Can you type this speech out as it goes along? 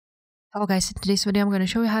Hello guys, in today's video I'm going to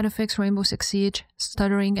show you how to fix Rainbow Six Siege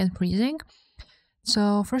stuttering and freezing.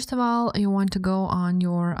 So first of all, you want to go on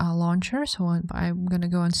your launcher. So I'm going to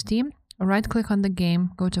go on Steam, right click on the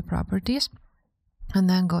game, go to properties, and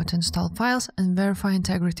then go to install files and verify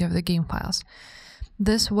integrity of the game files.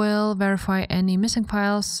 This will verify any missing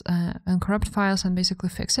files and corrupt files and basically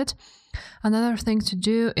fix it. Another thing to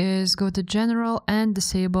do is go to general and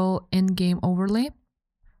disable in-game overlay.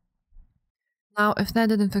 Now, if that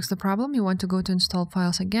didn't fix the problem, you want to go to install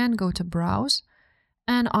files again, go to browse,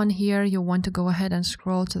 and on here you want to go ahead and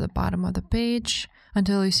scroll to the bottom of the page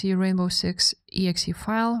until you see Rainbow Six exe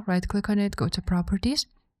file, right click on it, go to properties,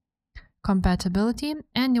 compatibility,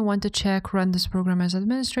 and you want to check run this program as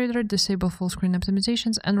administrator, disable full screen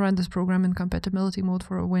optimizations, and run this program in compatibility mode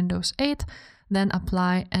for Windows 8, then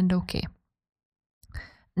apply and OK.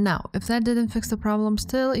 Now, if that didn't fix the problem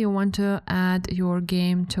still, you want to add your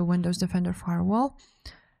game to Windows Defender Firewall.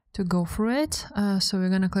 To go through it, so you're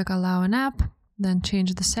going to click Allow an app, then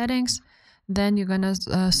change the settings, then you're going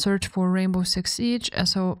to search for Rainbow Six Siege.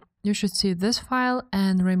 So you should see this file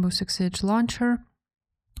and Rainbow Six Siege launcher.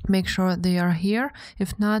 Make sure they are here.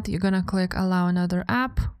 If not, you're going to click Allow another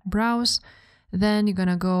app, browse, then you're going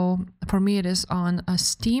to go, for me it is on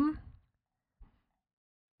Steam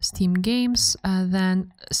Games,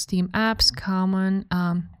 then Steam Apps, Common,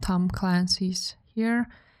 Tom Clancy's here,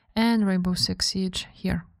 and Rainbow Six Siege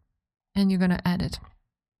here. And you're going to add it.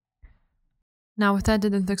 Now, if that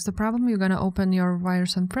didn't fix the problem, you're going to open your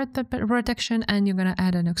virus and threat protection, and you're going to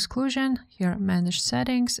add an exclusion. Here, manage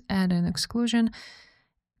settings, add an exclusion,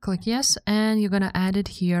 click yes, and you're going to add it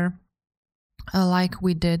here like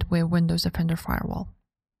we did with Windows Defender Firewall.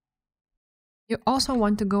 You also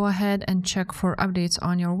want to go ahead and check for updates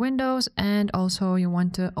on your Windows, and also you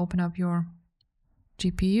want to open up your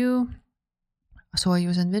GPU. So I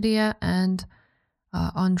use NVIDIA, and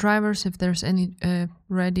on drivers, if there's any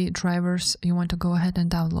ready drivers, you want to go ahead and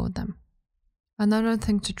download them. Another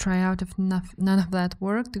thing to try out if none of that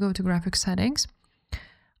worked, go to graphics settings.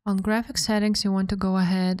 On graphics settings, you want to go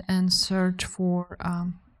ahead and search for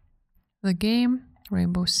the game,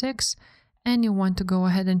 Rainbow Six, and you want to go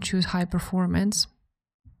ahead and choose high performance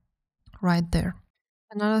right there.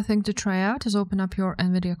 Another thing to try out is open up your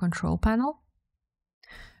NVIDIA control panel,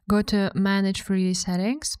 go to manage 3D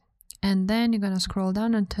settings, and then you're going to scroll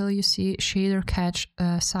down until you see shader cache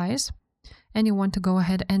size, and you want to go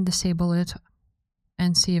ahead and disable it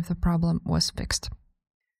and see if the problem was fixed.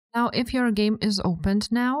 Now, if your game is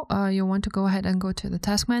opened now, you want to go ahead and go to the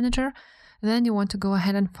task manager, then you want to go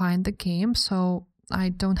ahead and find the game. So I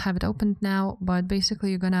don't have it opened now, but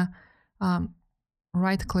basically you're gonna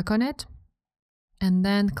right click on it and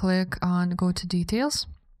then click on go to details.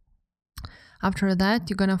 After that,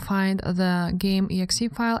 you're gonna find the game exe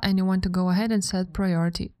file, and you want to go ahead and set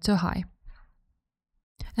priority to high.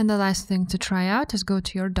 And the last thing to try out is go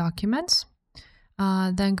to your documents,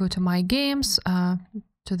 then go to my games,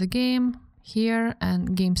 to the game here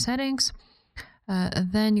and game settings.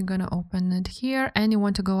 Then you're going to open it here, and you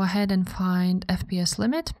want to go ahead and find FPS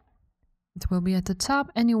limit. It will be at the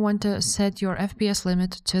top, and you want to set your FPS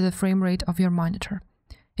limit to the frame rate of your monitor.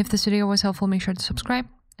 If this video was helpful, make sure to subscribe,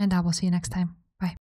 and I will see you next time.